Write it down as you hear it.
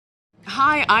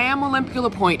Hi, I am Olympia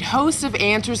LePoint, host of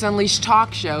Answers Unleashed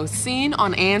talk show, seen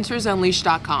on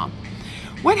AnswersUnleashed.com.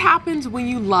 What happens when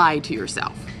you lie to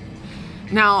yourself?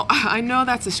 Now, I know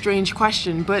that's a strange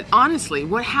question, but honestly,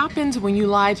 what happens when you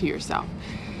lie to yourself?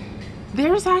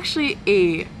 There's actually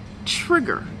a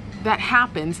trigger that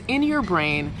happens in your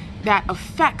brain that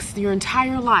affects your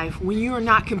entire life when you are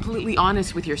not completely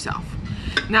honest with yourself.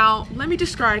 Now, let me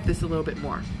describe this a little bit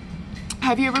more.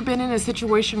 Have you ever been in a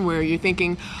situation where you're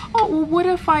thinking, oh, well, what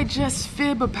if I just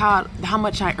fib about how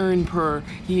much I earn per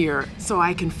year so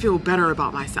I can feel better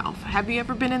about myself? Have you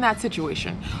ever been in that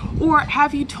situation? Or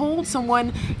have you told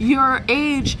someone your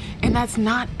age and that's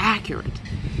not accurate?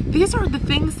 These are the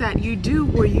things that you do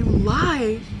where you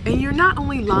lie, and you're not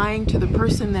only lying to the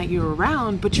person that you're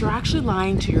around, but you're actually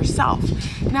lying to yourself.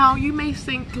 Now, you may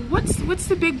think, what's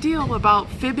the big deal about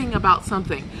fibbing about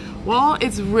something? Well,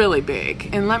 it's really big,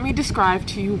 and let me describe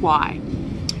to you why.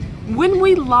 When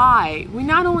we lie, we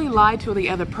not only lie to the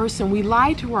other person, we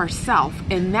lie to ourselves,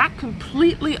 and that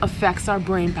completely affects our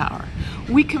brain power.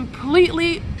 We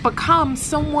completely become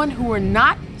someone who we're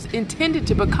not intended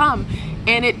to become,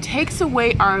 and it takes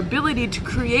away our ability to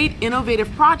create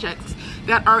innovative projects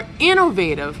that are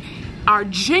innovative, are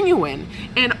genuine,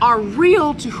 and are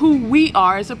real to who we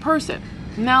are as a person.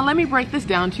 Now, let me break this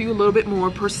down to you a little bit more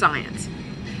per science.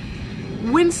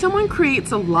 When someone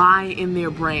creates a lie in their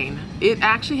brain, it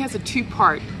actually has a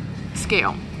two-part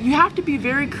scale. You have to be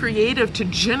very creative to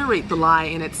generate the lie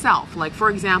in itself. Like,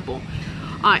 for example,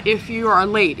 if you are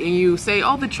late and you say,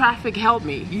 oh, the traffic held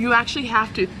me, you actually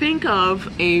have to think of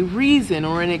a reason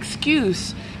or an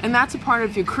excuse, and that's a part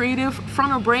of your creative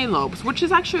frontal brain lobes, which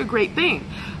is actually a great thing.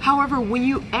 However, when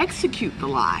you execute the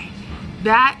lie,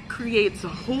 that creates a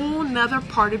whole nother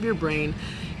part of your brain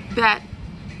that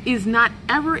is not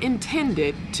ever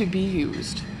intended to be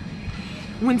used.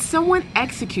 When someone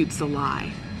executes a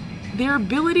lie, their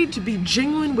ability to be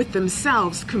genuine with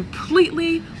themselves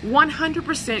completely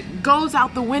 100% goes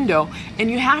out the window,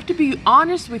 and you have to be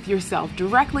honest with yourself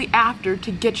directly after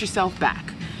to get yourself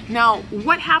back. Now,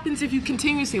 what happens if you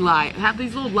continuously lie? Have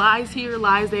these little lies here,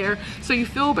 lies there, so you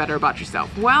feel better about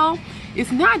yourself? Well,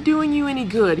 it's not doing you any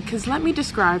good, because let me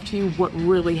describe to you what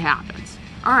really happens.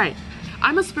 All right,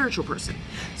 I'm a spiritual person.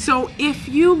 So if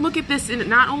you look at this in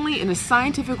not only in a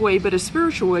scientific way, but a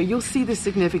spiritual way, you'll see the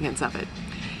significance of it.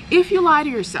 If you lie to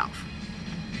yourself,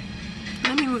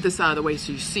 let me move this out of the way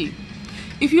so you see.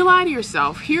 If you lie to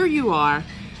yourself, here you are,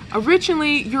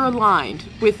 originally you're aligned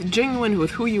genuine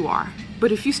with who you are.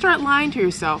 But if you start lying to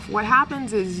yourself, what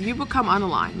happens is you become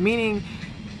unaligned, meaning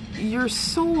your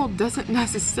soul doesn't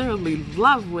necessarily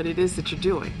love what it is that you're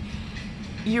doing.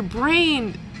 Your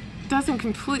brain doesn't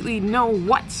completely know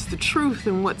what's the truth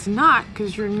and what's not,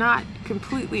 because you're not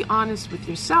completely honest with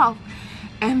yourself.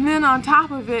 And then on top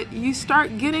of it, you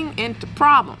start getting into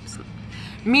problems.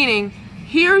 Meaning,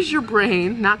 here's your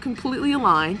brain not completely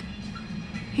aligned.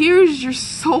 Here's your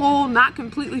soul not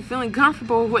completely feeling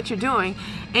comfortable with what you're doing.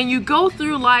 And you go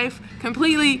through life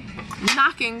completely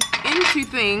knocking into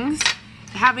things,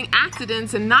 having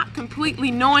accidents, and not completely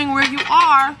knowing where you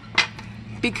are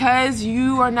because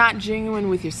you are not genuine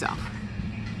with yourself.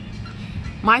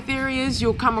 My theory is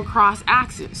you'll come across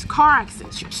accidents, car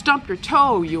accidents, you'll stump your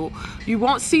toe, you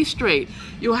won't see straight,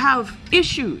 you'll have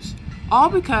issues, all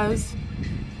because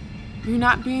you're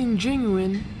not being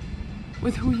genuine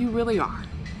with who you really are.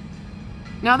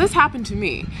 Now, this happened to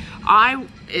me.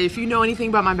 If you know anything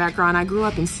about my background, I grew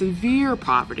up in severe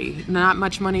poverty, not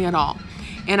much money at all.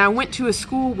 And I went to a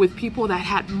school with people that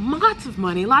had lots of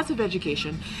money, lots of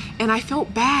education, and I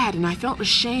felt bad and I felt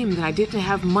ashamed that I didn't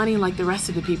have money like the rest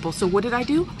of the people. So what did I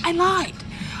do? I lied.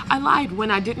 I lied when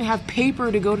I didn't have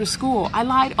paper to go to school. I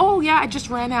lied, oh yeah, I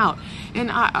just ran out. And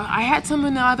I had some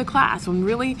in the other class when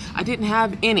really I didn't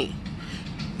have any.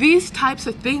 These types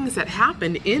of things that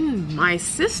happened in my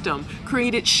system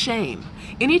created shame.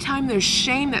 Anytime there's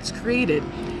shame that's created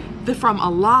from a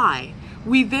lie,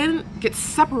 we then get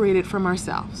separated from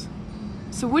ourselves.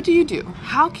 So what do?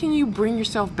 How can you bring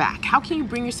yourself back? How can you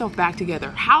bring yourself back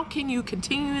together? How can you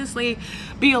continuously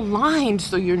be aligned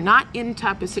so you're not in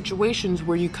type of situations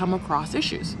where you come across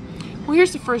issues? Well,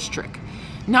 here's the first trick.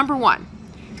 Number one,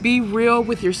 be real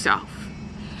with yourself.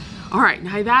 All right,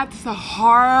 now that's the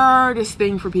hardest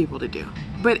thing for people to do,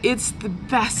 but it's the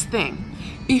best thing.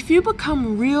 If you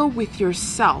become real with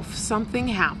yourself, something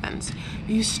happens.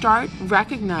 You start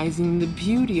recognizing the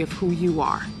beauty of who you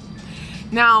are.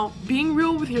 Now, being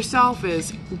real with yourself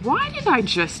is, why did I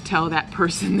just tell that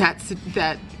person that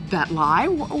lie?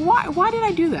 Why did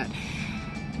I do that?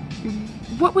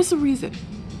 What was the reason?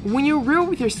 When you're real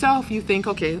with yourself, you think,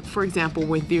 okay, for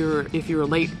example, if you're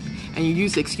late and you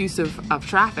use the excuse of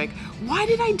traffic, why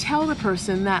did I tell the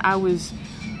person that I was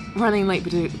running late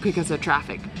because of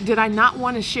traffic? Did I not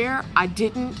want to share? I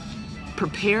didn't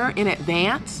prepare in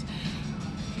advance,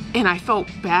 and I felt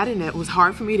bad, and it was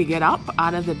hard for me to get up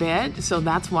out of the bed. So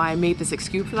that's why I made this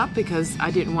excuse up, because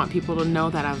I didn't want people to know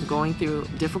that I was going through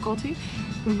difficulty.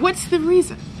 What's the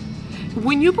reason?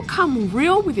 When you become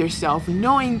real with yourself,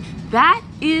 knowing that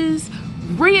is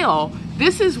real,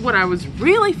 this is what I was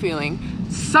really feeling,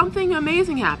 something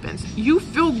amazing happens. You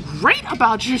feel great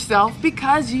about yourself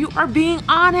because you are being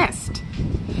honest.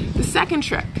 The second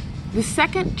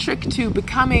trick to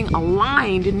becoming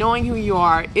aligned and knowing who you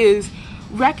are is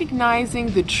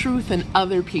recognizing the truth in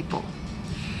other people.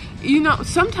 You know,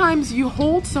 sometimes you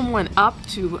hold someone up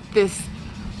to this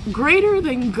greater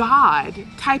than God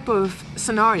type of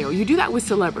scenario. You do that with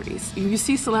celebrities. You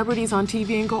see celebrities on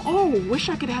TV and go, oh, wish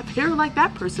I could have hair like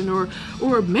that person, or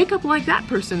makeup like that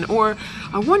person, or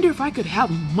I wonder if I could have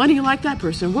money like that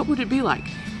person. What would it be like?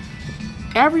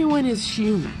 Everyone is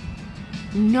human.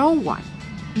 No one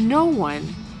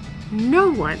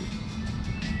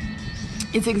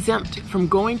is exempt from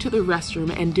going to the restroom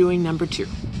and doing number 2.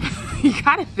 You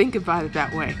gotta think about it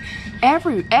that way.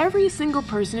 Every single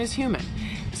person is human.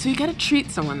 So you gotta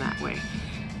treat someone that way.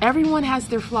 Everyone has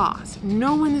their flaws.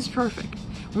 No one is perfect.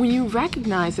 When you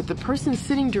recognize that the person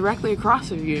sitting directly across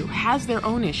from you has their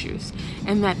own issues,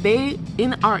 and that they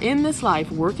are in this life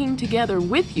working together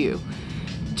with you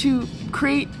to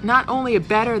create not only a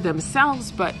better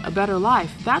themselves, but a better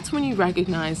life, that's when you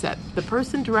recognize that the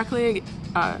person directly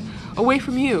away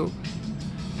from you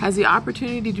has the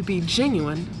opportunity to be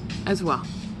genuine as well.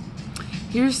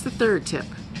 Here's the third tip.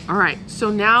 All right,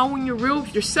 so now when you're real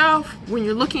with yourself, when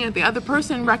you're looking at the other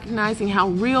person, recognizing how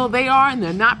real they are and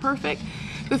they're not perfect,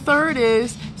 the third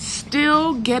is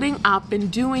still getting up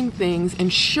and doing things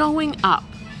and showing up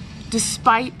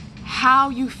despite how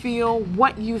you feel,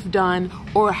 what you've done,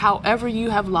 or however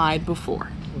you have lied before.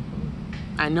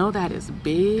 I know that is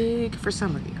big for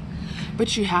some of you,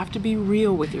 but you have to be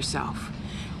real with yourself.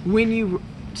 When you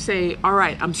say, all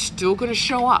right, I'm still going to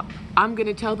show up, I'm going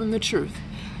to tell them the truth.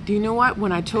 Do you know what?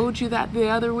 When I told you that the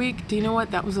other week, do you know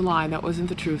what? That was a lie. That wasn't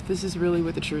the truth. This is really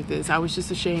what the truth is. I was just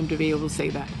ashamed to be able to say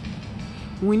that.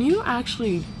 When you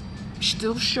actually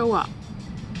still show up,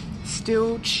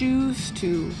 still choose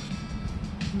to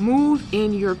move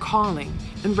in your calling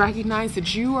and recognize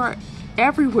that you are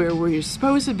everywhere where you're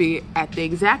supposed to be at the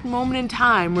exact moment in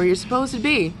time where you're supposed to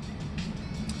be,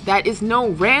 that is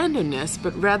no randomness,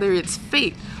 but rather it's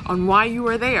fate on why you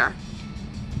are there.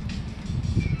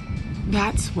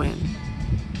 That's when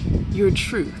your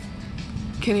truth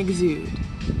can exude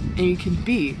and you can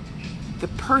be the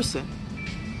person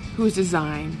who is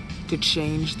designed to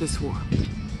change this world.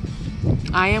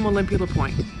 I am Olympia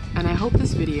LePoint, and I hope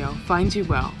this video finds you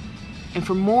well. And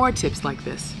for more tips like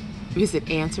this, visit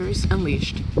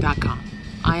AnswersUnleashed.com.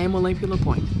 I am Olympia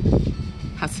LePoint.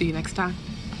 I'll see you next time.